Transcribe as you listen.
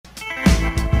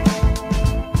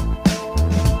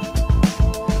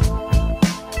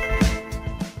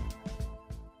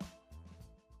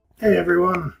Hey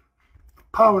everyone,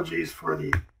 apologies for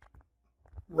the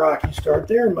rocky start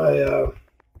there. The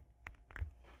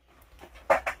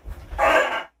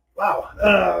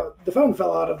phone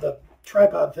fell out of the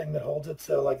tripod thing that holds it,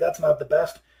 so like that's not the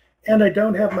best. And I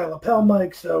don't have my lapel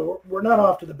mic, so we're not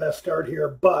off to the best start here.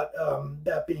 But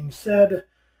that being said,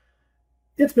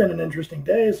 it's been an interesting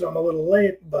day, so I'm a little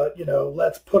late. But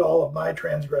let's put all of my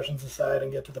transgressions aside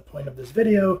and get to the point of this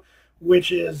video,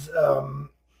 which is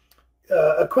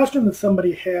a question that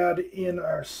somebody had in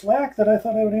our Slack that I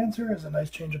thought I would answer as a nice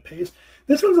change of pace.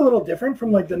 This one's a little different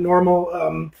from like the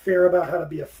normal fare about how to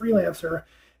be a freelancer.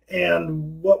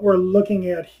 And what we're looking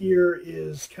at here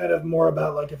is kind of more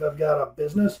about like if I've got a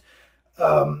business,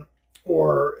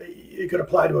 or it could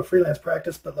apply to a freelance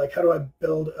practice, but like how do I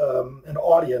build an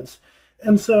audience?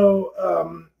 And so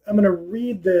I'm going to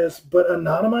read this, but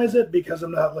anonymize it because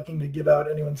I'm not looking to give out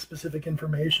anyone's specific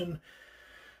information.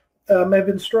 I've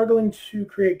been struggling to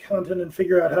create content and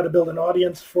figure out how to build an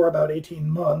audience for about 18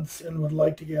 months and would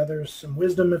like to gather some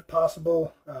wisdom if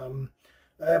possible.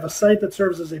 I have a site that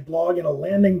serves as a blog and a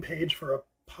landing page for a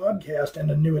podcast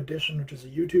and a new addition, which is a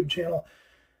YouTube channel.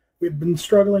 We've been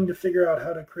struggling to figure out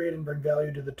how to create and bring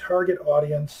value to the target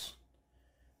audience.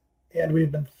 And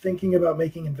we've been thinking about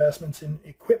making investments in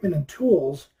equipment and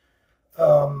tools.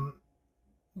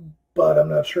 But I'm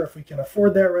not sure if we can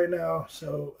afford that right now.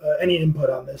 So any input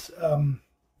on this?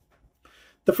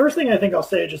 The first thing I think I'll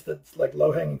say, just that's like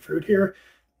low-hanging fruit here,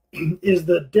 is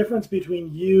the difference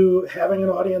between you having an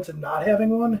audience and not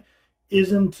having one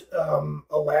isn't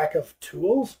a lack of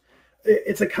tools.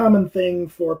 It's a common thing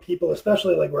for people,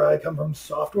 especially like where I come from,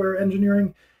 software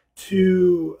engineering,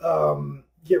 to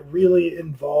get really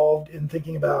involved in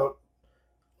thinking about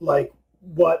like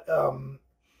what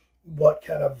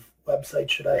kind of website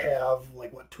should I have,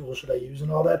 like what tools should I use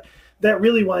and all that. That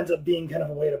really winds up being kind of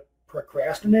a way to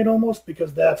procrastinate almost,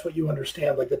 because that's what you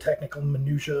understand, like the technical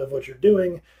minutia of what you're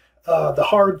doing. The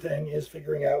hard thing is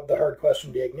figuring out the hard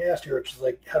question being asked here, which is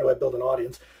like, how do I build an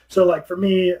audience? So like for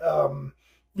me,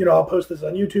 I'll post this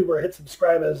on YouTube where I hit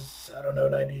subscribe as, I don't know,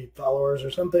 90 followers or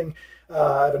something.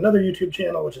 I have another YouTube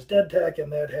channel, which is Dead Tech,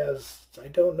 and that has, I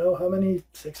don't know how many,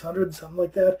 600, something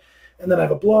like that. And then I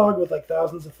have a blog with like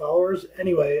thousands of followers.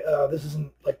 Anyway, this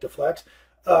isn't like to flex.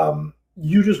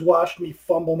 You just watched me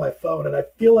fumble my phone, and I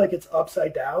feel like it's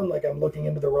upside down, like I'm looking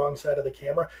into the wrong side of the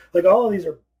camera. Like all of these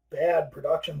are bad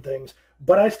production things,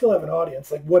 but I still have an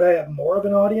audience. Like, would I have more of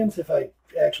an audience if I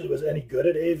actually was any good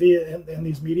at AV in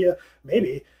these media?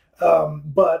 Maybe.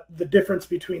 But the difference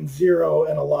between zero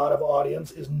and a lot of audience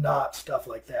is not stuff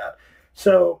like that.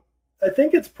 So I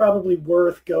think it's probably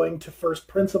worth going to first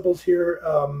principles here.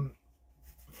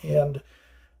 And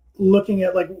looking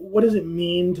at like, what does it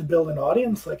mean to build an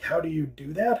audience? Like, how do you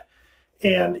do that?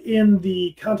 And in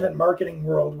the content marketing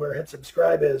world where Hit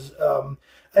Subscribe is,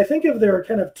 I think if there are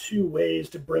kind of two ways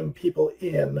to bring people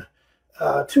in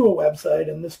to a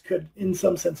website, and this could in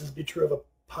some senses be true of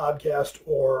a podcast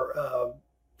or a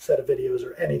set of videos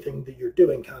or anything that you're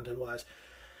doing content-wise.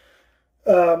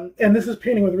 And this is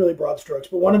painting with really broad strokes,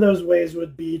 but one of those ways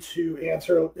would be to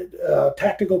answer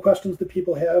tactical questions that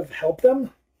people have, help them.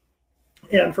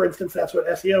 And for instance, that's what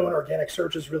SEO and organic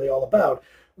search is really all about.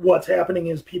 What's happening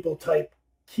is people type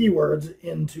keywords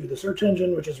into the search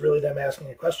engine, which is really them asking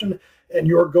a question. And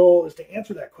your goal is to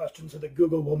answer that question so that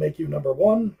Google will make you number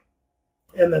one.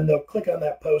 And then they'll click on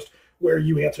that post where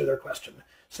you answer their question.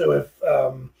 So if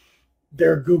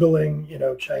they're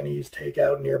Googling, Chinese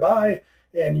takeout nearby,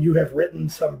 and you have written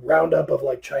some roundup of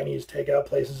like Chinese takeout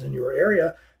places in your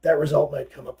area, that result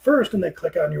might come up first, and they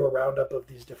click on your roundup of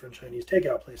these different Chinese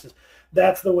takeout places.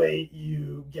 That's the way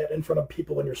you get in front of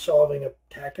people when you're solving a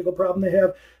tactical problem they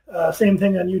have. Same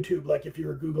thing on YouTube. Like if you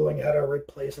were Googling how to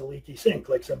replace a leaky sink,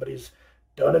 like somebody's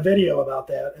done a video about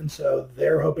that, and so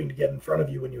they're hoping to get in front of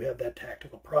you when you have that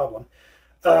tactical problem.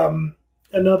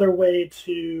 Another way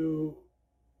to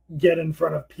get in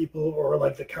front of people, or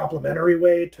like the complementary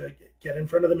way to get in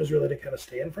front of them, is really to kind of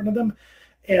stay in front of them.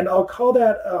 And I'll call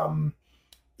that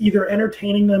either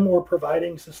entertaining them or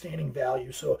providing sustaining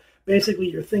value. So basically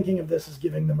you're thinking of this as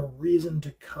giving them a reason to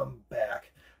come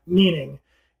back. Meaning,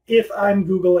 if I'm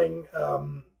Googling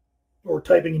or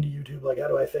typing into YouTube, like how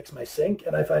do I fix my sink,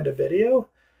 and I find a video,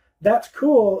 that's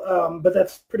cool, but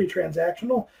that's pretty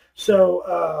transactional.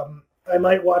 So I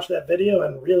might watch that video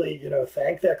and really,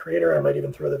 thank that creator. I might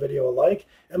even throw the video a like.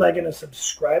 Am I going to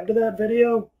subscribe to that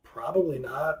video? Probably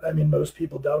not. I mean, most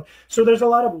people don't. So there's a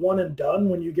lot of one and done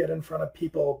when you get in front of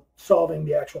people solving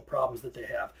the actual problems that they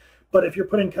have. But if you're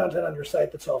putting content on your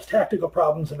site that solves tactical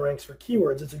problems and ranks for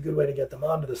keywords, it's a good way to get them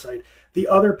onto the site. The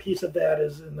other piece of that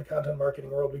is, in the content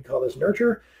marketing world, we call this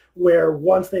nurture, where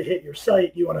once they hit your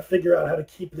site, you want to figure out how to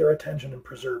keep their attention and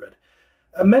preserve it.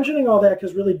 I'm mentioning all that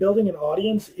because really building an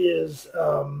audience is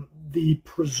the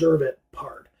preserve it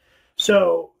part.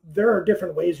 So there are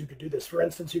different ways you could do this. For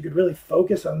instance, you could really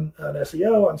focus on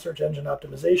SEO, on search engine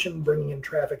optimization, bringing in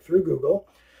traffic through Google.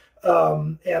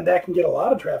 And that can get a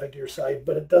lot of traffic to your site,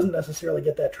 but it doesn't necessarily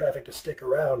get that traffic to stick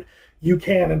around. You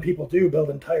can, and people do, build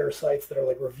entire sites that are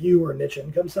like review or niche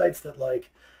income sites that like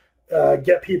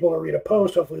get people to read a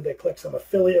post. Hopefully they click some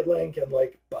affiliate link and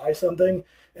like buy something.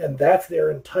 And that's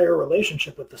their entire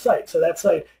relationship with the site. So that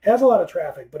site has a lot of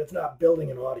traffic, but it's not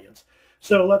building an audience.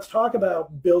 So let's talk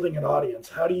about building an audience.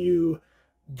 How do you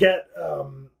get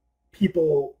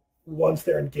people, once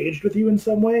they're engaged with you in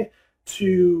some way,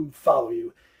 to follow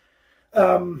you?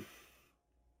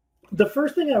 The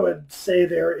first thing I would say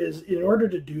there is, in order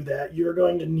to do that, you're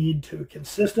going to need to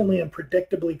consistently and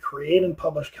predictably create and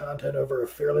publish content over a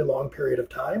fairly long period of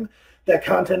time. That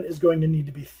content is going to need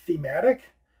to be thematic,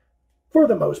 for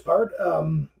the most part,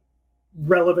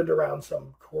 relevant around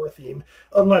some core theme,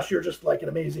 unless you're just like an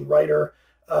amazing writer,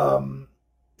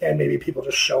 and maybe people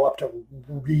just show up to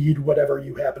read whatever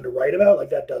you happen to write about. Like,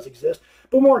 that does exist.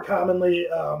 But more commonly,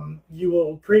 you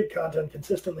will create content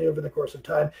consistently over the course of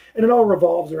time, and it all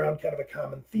revolves around kind of a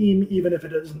common theme, even if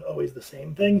it isn't always the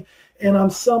same thing. And on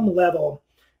some level,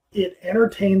 it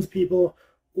entertains people,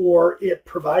 or it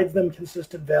provides them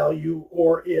consistent value,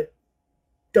 or it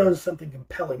does something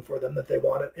compelling for them that they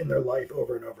want it in their life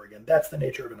over and over again. That's the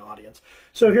nature of an audience.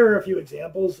 So here are a few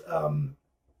examples.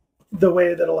 The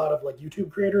way that a lot of like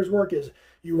YouTube creators work is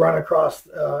you run across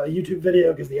a YouTube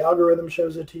video because the algorithm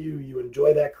shows it to you. You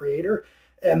enjoy that creator,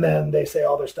 and then they say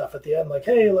all their stuff at the end, like,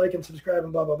 hey, like and subscribe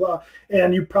and blah, blah, blah.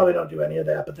 And you probably don't do any of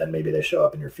that, but then maybe they show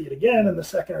up in your feed again, and the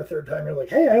second or third time you're like,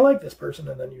 hey, I like this person,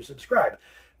 and then you subscribe.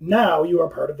 Now you are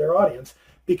part of their audience,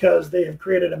 because they have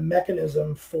created a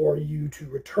mechanism for you to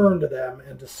return to them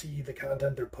and to see the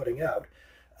content they're putting out.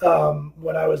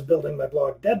 When I was building my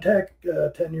blog Dead Tech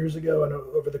 10 years ago, and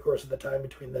over the course of the time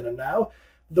between then and now,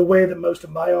 the way that most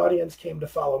of my audience came to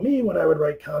follow me when I would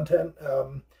write content,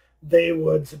 they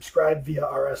would subscribe via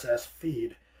RSS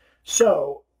feed.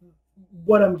 So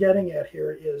what I'm getting at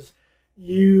here is,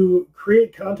 you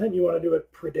create content, you want to do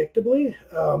it predictably,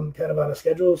 kind of on a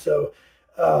schedule. So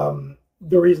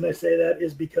the reason I say that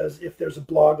is because if there's a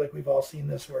blog, like we've all seen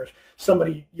this, where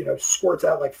somebody, squirts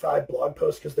out like 5 blog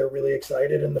posts because they're really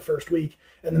excited in the first week,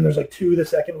 and then there's like 2 the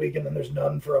second week, and then there's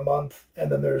none for a month,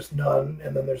 and then there's none,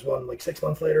 and then there's one like 6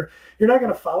 months later, you're not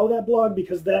going to follow that blog,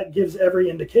 because that gives every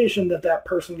indication that that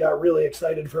person got really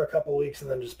excited for a couple of weeks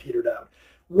and then just petered out.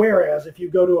 Whereas if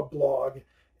you go to a blog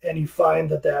and you find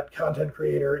that that content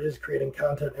creator is creating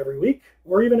content every week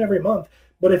or even every month,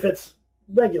 but if it's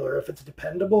regular, if it's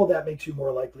dependable, that makes you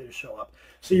more likely to show up.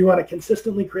 So you want to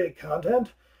consistently create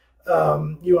content.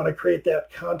 You want to create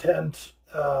that content,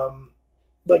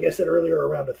 like I said earlier,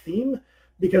 around a theme,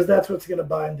 because that's what's going to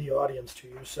bind the audience to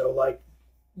you. So like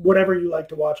whatever you like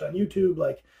to watch on YouTube,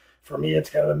 like for me, it's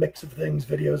kind of a mix of things: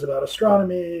 videos about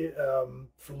astronomy,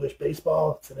 foolish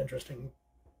baseball. It's an interesting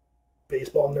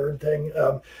baseball nerd thing.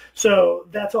 So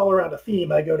that's all around a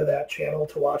theme. I go to that channel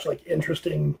to watch like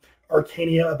interesting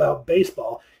Arcania about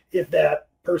baseball. If that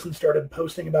person started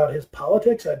posting about his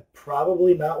politics, I'd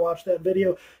probably not watch that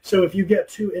video. So if you get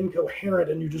too incoherent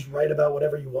and you just write about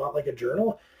whatever you want, like a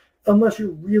journal, unless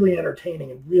you're really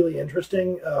entertaining and really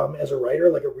interesting as a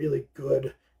writer, like a really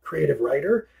good creative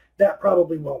writer, that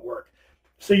probably won't work.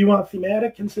 So you want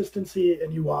thematic consistency,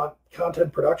 and you want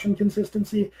content production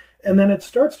consistency, and then it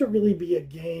starts to really be a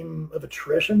game of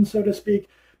attrition, so to speak.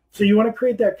 So you want to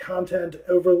create that content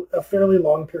over a fairly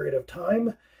long period of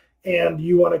time, and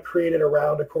you want to create it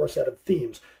around a core set of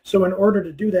themes. So in order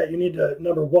to do that, you need to,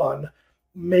 number one,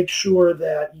 make sure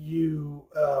that you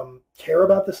care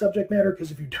about the subject matter,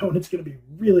 because if you don't, it's going to be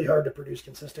really hard to produce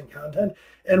consistent content.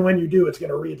 And when you do, it's going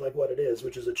to read like what it is,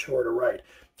 which is a chore to write.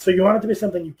 So you want it to be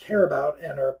something you care about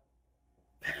and are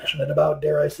passionate about,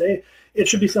 dare I say. It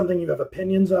should be something you have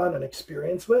opinions on and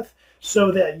experience with,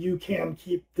 so that you can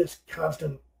keep this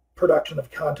constant production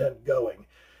of content going.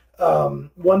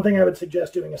 One thing I would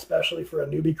suggest doing, especially for a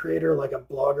newbie creator, like a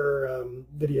blogger,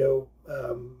 video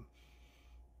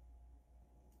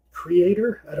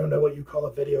creator, I don't know what you call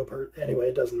a video anyway,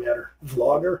 it doesn't matter,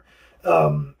 vlogger,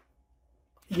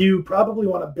 you probably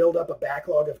want to build up a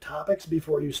backlog of topics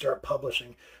before you start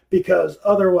publishing, because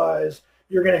otherwise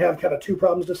you're going to have kind of 2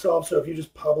 problems to solve. So if you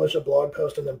just publish a blog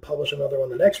post and then publish another one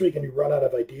the next week and you run out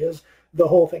of ideas, the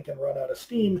whole thing can run out of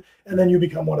steam, and then you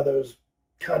become one of those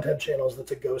content channels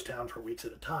that's a ghost town for weeks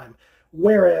at a time.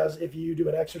 Whereas if you do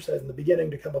an exercise in the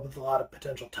beginning to come up with a lot of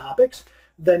potential topics,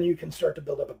 then you can start to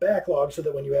build up a backlog so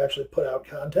that when you actually put out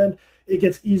content, it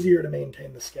gets easier to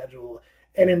maintain the schedule.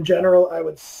 And in general, I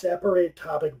would separate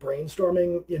topic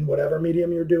brainstorming in whatever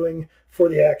medium you're doing from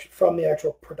the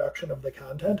actual production of the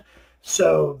content.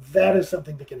 So that is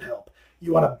something that can help.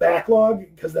 You want a backlog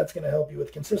because that's going to help you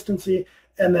with consistency.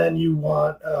 And then you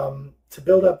want to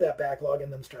build up that backlog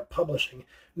and then start publishing.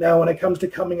 Now, when it comes to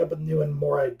coming up with new and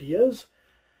more ideas,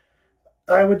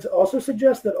 I would also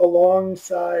suggest that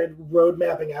alongside road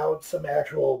mapping out some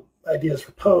actual ideas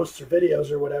for posts or videos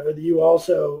or whatever, that you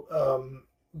also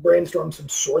brainstorm some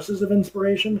sources of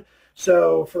inspiration.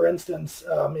 So, for instance,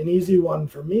 an easy one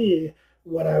for me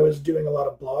when I was doing a lot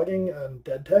of blogging on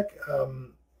Dead Tech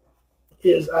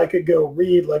is I could go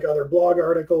read like other blog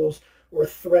articles or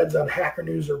threads on Hacker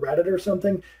News or Reddit or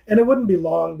something, and it wouldn't be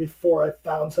long before I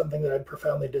found something that I'd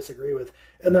profoundly disagree with.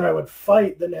 And then I would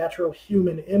fight the natural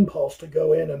human impulse to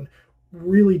go in and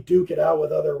really duke it out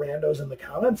with other randos in the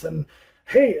comments. And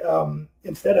hey,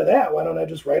 instead of that, why don't I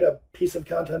just write a piece of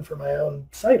content for my own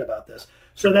site about this?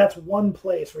 So that's one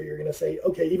place where you're going to say,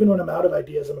 okay, even when I'm out of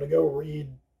ideas, I'm going to go read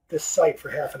this site for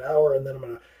half an hour, and then I'm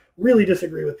going to really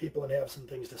disagree with people and have some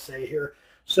things to say here.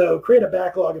 So create a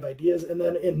backlog of ideas, and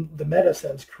then in the meta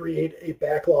sense, create a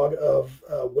backlog of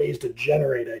ways to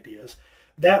generate ideas.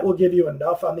 That will give you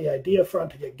enough on the idea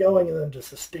front to get going and then to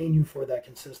sustain you for that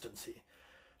consistency.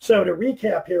 So to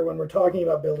recap here, when we're talking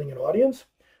about building an audience,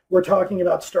 we're talking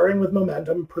about starting with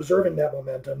momentum, preserving that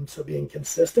momentum, so being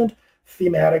consistent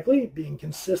thematically, being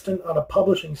consistent on a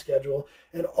publishing schedule,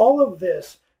 and all of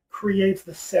this creates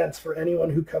the sense for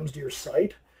anyone who comes to your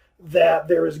site that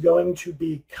there is going to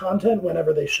be content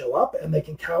whenever they show up, and they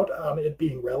can count on it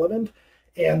being relevant,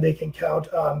 and they can count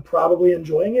on probably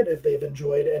enjoying it if they've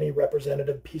enjoyed any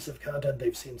representative piece of content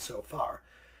they've seen so far.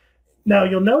 Now,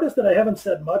 you'll notice that I haven't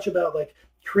said much about like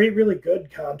create really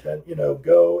good content,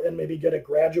 go and maybe get a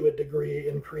graduate degree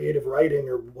in creative writing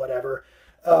or whatever.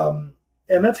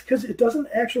 And that's because it doesn't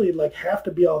actually like have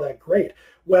to be all that great,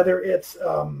 whether it's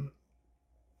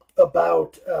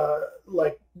about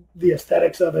like the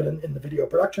aesthetics of it in the video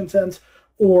production sense,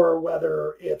 or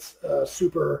whether it's a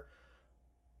super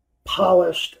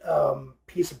polished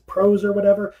piece of prose or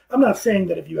whatever. I'm not saying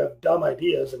that if you have dumb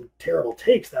ideas and terrible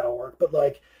takes, that'll work, but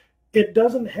like it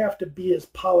doesn't have to be as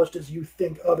polished as you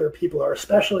think other people are,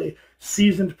 especially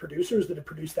seasoned producers that have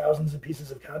produced thousands of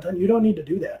pieces of content. You don't need to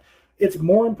do that. It's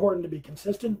more important to be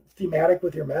consistent, thematic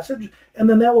with your message, and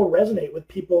then that will resonate with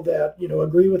people that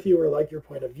agree with you or like your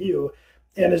point of view.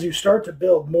 And as you start to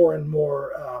build more and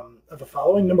more of a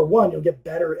following, number one, you'll get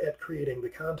better at creating the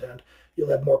content. You'll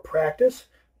have more practice.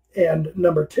 And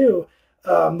number two,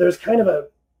 there's kind of a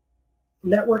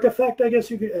network effect, I guess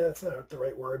you could, that's not the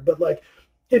right word, but like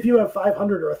if you have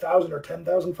 500 or 1,000 or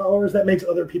 10,000 followers, that makes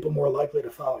other people more likely to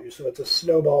follow you. So it's a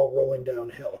snowball rolling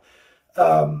downhill.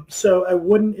 So I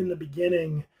wouldn't in the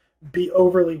beginning be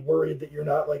overly worried that you're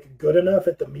not like good enough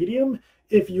at the medium.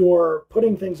 If you're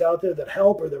putting things out there that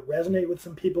help or that resonate with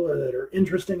some people or that are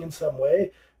interesting in some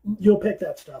way, you'll pick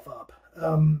that stuff up.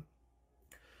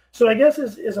 So I guess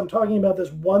as I'm talking about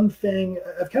this one thing,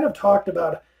 I've kind of talked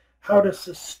about how to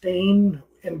sustain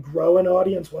and grow an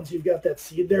audience once you've got that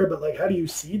seed there, but like how do you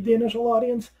seed the initial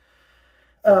audience?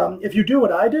 If you do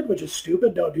what I did, which is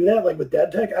stupid, don't do that. Like with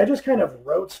Dead Tech, I just kind of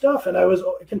wrote stuff, and I was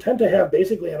content to have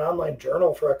basically an online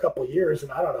journal for a couple years,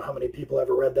 and I don't know how many people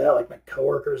ever read that, like my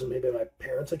coworkers and maybe my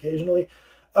parents occasionally.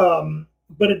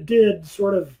 But it did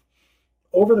sort of,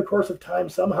 over the course of time,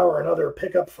 somehow or another,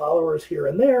 pick up followers here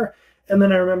and there. And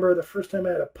then I remember the first time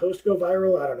I had a post go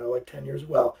viral, I don't know, like 10 years,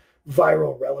 well,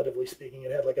 viral relatively speaking,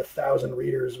 it had like 1,000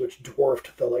 readers, which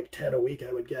dwarfed the like 10 a week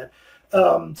I would get.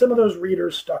 Some of those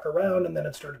readers stuck around, and then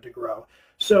it started to grow.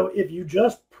 So if you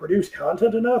just produce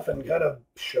content enough and kind of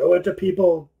show it to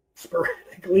people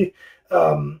sporadically,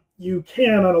 you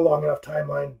can, on a long enough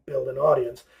timeline, build an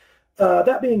audience.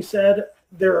 That being said,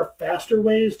 there are faster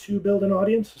ways to build an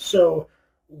audience. So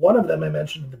one of them I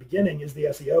mentioned in the beginning is the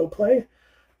SEO play.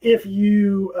 If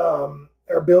you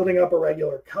are building up a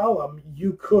regular column,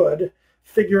 you could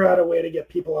figure out a way to get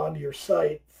people onto your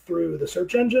site through the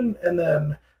search engine and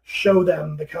then show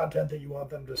them the content that you want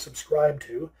them to subscribe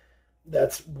to.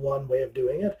 That's one way of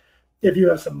doing it. If you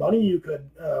have some money, you could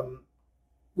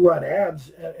run ads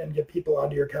and get people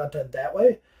onto your content that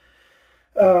way.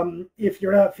 If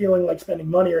you're not feeling like spending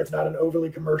money or it's not an overly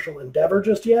commercial endeavor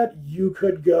just yet, you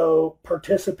could go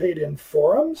participate in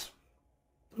forums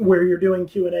where you're doing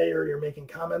Q&A or you're making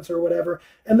comments or whatever.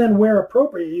 And then where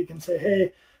appropriate, you can say,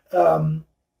 hey,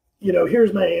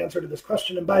 here's my answer to this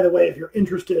question. And by the way, if you're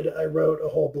interested, I wrote a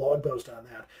whole blog post on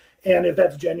that. And if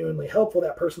that's genuinely helpful,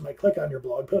 that person might click on your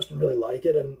blog post and really like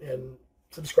it and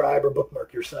subscribe or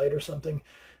bookmark your site or something.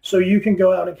 So you can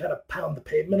go out and kind of pound the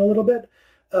pavement a little bit.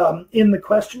 In the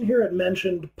question here, it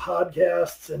mentioned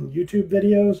podcasts and YouTube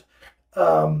videos,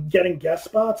 getting guest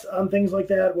spots on things like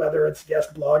that, whether it's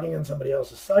guest blogging on somebody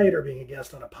else's site or being a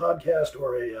guest on a podcast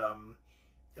or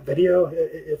a video,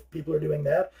 if people are doing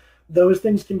that. Those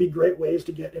things can be great ways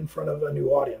to get in front of a new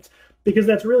audience, because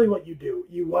that's really what you do.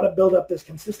 You want to build up this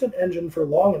consistent engine for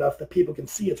long enough that people can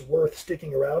see it's worth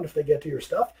sticking around if they get to your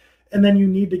stuff. And then you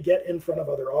need to get in front of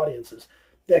other audiences.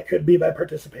 That could be by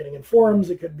participating in forums.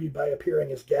 It could be by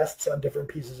appearing as guests on different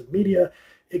pieces of media.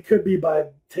 It could be by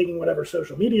taking whatever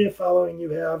social media following you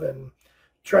have and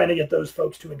trying to get those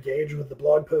folks to engage with the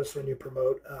blog posts when you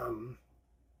promote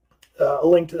a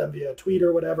link to them via a tweet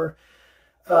or whatever.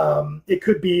 It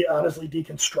could be honestly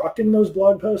deconstructing those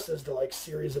blog posts as to like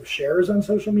series of shares on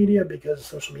social media, because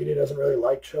social media doesn't really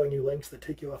like showing you links that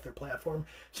take you off their platform.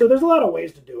 So there's a lot of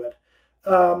ways to do it.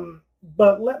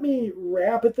 But let me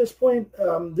wrap at this point.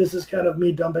 This is kind of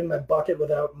me dumping my bucket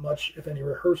without much, if any,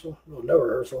 rehearsal. Well, no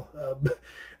rehearsal.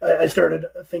 I started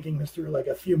thinking this through like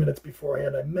a few minutes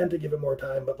beforehand. I meant to give it more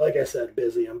time, but like I said,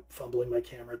 busy. I'm fumbling my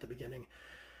camera at the beginning.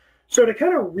 So to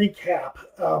kind of recap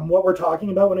what we're talking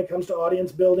about when it comes to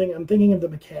audience building, I'm thinking of the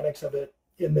mechanics of it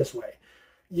in this way.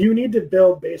 You need to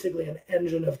build basically an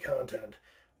engine of content.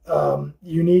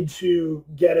 You need to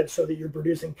get it so that you're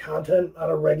producing content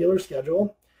on a regular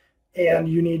schedule, and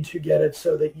you need to get it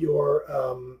so that you're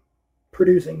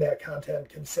producing that content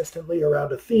consistently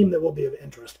around a theme that will be of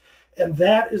interest. And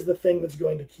that is the thing that's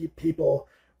going to keep people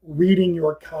reading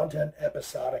your content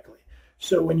episodically.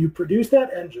 So when you produce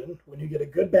that engine, when you get a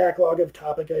good backlog of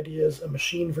topic ideas, a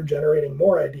machine for generating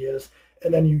more ideas,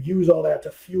 and then you use all that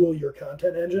to fuel your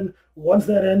content engine, once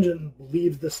that engine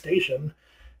leaves the station,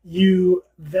 you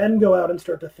then go out and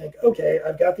start to think, okay,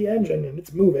 I've got the engine and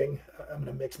it's moving. I'm going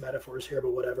to mix metaphors here,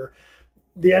 but whatever.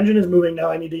 The engine is moving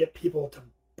now. I need to get people to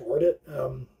board it,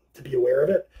 to be aware of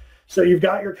it. So you've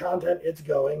got your content, it's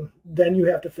going. Then you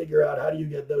have to figure out how do you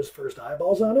get those first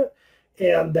eyeballs on it.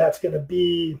 And that's going to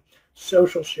be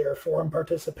social share, forum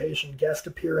participation, guest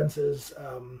appearances,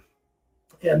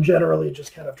 and generally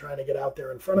just kind of trying to get out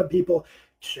there in front of people,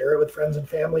 share it with friends and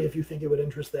family if you think it would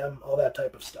interest them, all that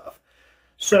type of stuff.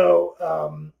 So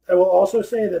I will also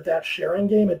say that sharing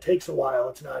game, it takes a while.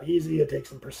 It's not easy. It takes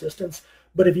some persistence.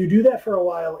 But if you do that for a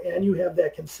while and you have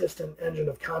that consistent engine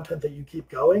of content that you keep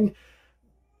going,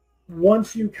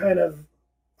 once you kind of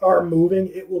are moving,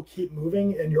 it will keep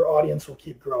moving and your audience will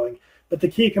keep growing. But the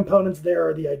key components there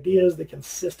are the ideas, the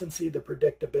consistency, the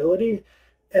predictability,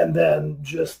 and then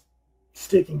just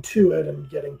sticking to it and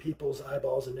getting people's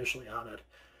eyeballs initially on it.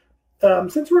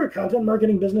 Since we're a content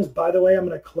marketing business, by the way, I'm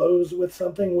going to close with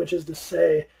something, which is to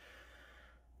say,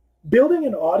 building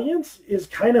an audience is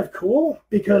kind of cool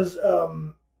because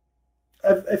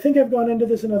I think I've gone into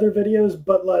this in other videos,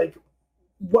 but like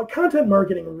what content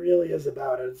marketing really is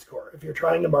about at its core, if you're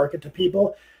trying to market to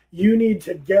people, you need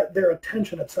to get their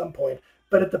attention at some point.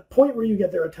 But at the point where you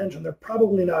get their attention, they're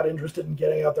probably not interested in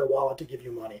getting out their wallet to give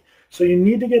you money. So you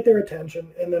need to get their attention.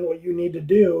 And then what you need to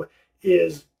do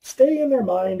is stay in their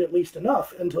mind at least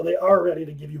enough until they are ready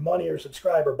to give you money or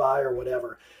subscribe or buy or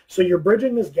whatever. So you're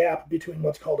bridging this gap between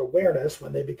what's called awareness,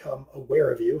 when they become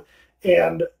aware of you,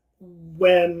 and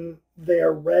when they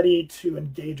are ready to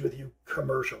engage with you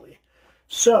commercially.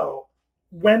 So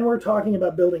when we're talking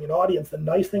about building an audience, the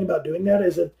nice thing about doing that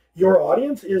is that your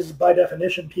audience is by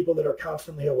definition people that are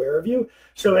constantly aware of you.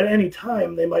 So at any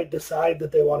time, they might decide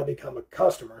that they want to become a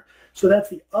customer. So that's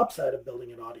the upside of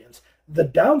building an audience. The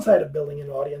downside of building an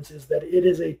audience is that it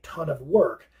is a ton of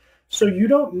work. So you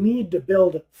don't need to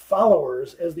build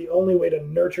followers as the only way to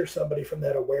nurture somebody from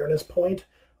that awareness point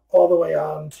all the way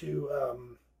on to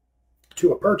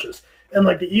a purchase. And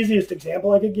like the easiest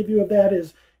example I could give you of that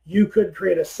is you could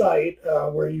create a site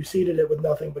where you seeded it with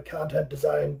nothing but content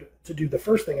designed to do the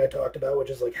first thing I talked about, which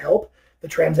is like help, the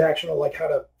transactional, like how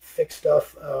to fix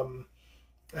stuff,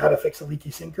 how to fix a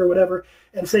leaky sink or whatever.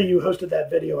 And say you hosted that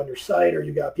video on your site or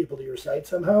you got people to your site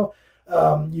somehow.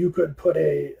 You could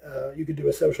you could do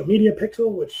a social media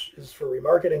pixel, which is for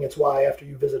remarketing. It's why after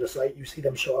you visit a site, you see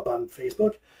them show up on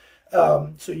Facebook.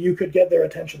 So you could get their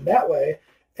attention that way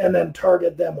and then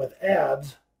target them with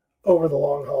ads over the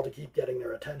long haul to keep getting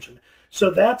their attention. So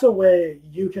that's a way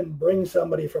you can bring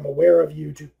somebody from aware of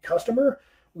you to customer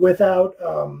without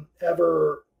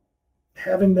ever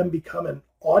having them become an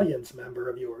audience member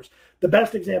of yours. The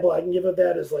best example I can give of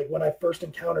that is like when I first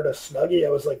encountered a Snuggie, I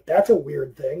was like, that's a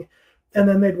weird thing. And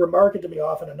then they'd remark it to me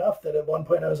often enough that at one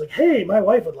point I was like, hey, my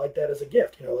wife would like that as a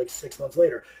gift, like 6 months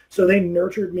later. So they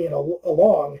nurtured me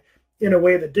along in a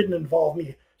way that didn't involve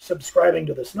me subscribing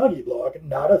to the Snuggie blog,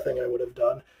 not a thing I would have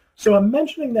done. So I'm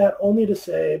mentioning that only to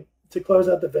say, to close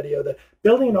out the video, that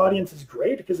building an audience is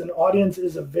great because an audience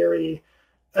is a very,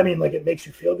 it makes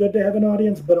you feel good to have an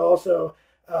audience, but also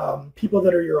people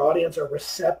that are your audience are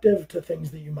receptive to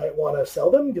things that you might want to sell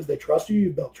them because they trust you. You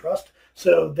build trust.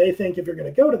 So they think if you're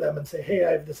going to go to them and say, hey,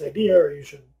 I have this idea or you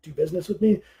should do business with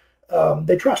me,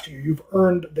 they trust you. You've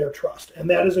earned their trust. And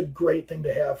that is a great thing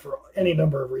to have for any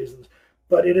number of reasons.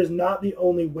 But it is not the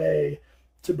only way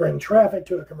to bring traffic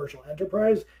to a commercial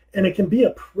enterprise. And it can be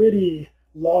a pretty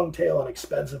long tail and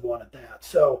expensive one at that.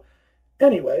 So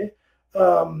anyway,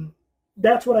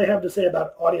 that's what I have to say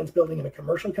about audience building in a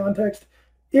commercial context.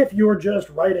 If you're just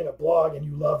writing a blog and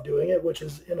you love doing it, which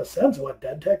is in a sense what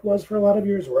Dead Tech was for a lot of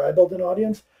years, where I built an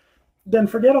audience, then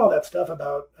forget all that stuff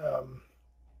about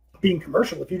being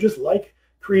commercial. If you just like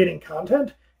creating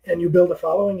content and you build a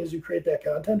following as you create that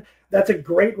content, that's a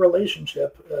great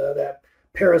relationship, that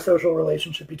parasocial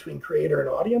relationship between creator and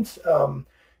audience.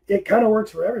 It kind of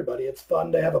works for everybody. It's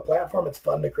fun to have a platform. It's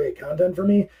fun to create content for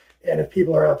me. And if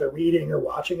people are out there reading or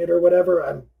watching it or whatever,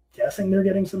 I'm guessing they're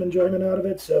getting some enjoyment out of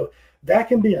it. So that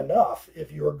can be enough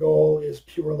if your goal is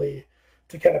purely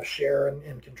to kind of share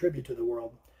and contribute to the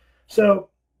world. So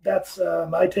that's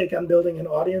my take on building an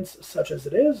audience such as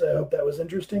it is. I hope that was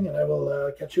interesting, and I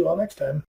will catch you all next time.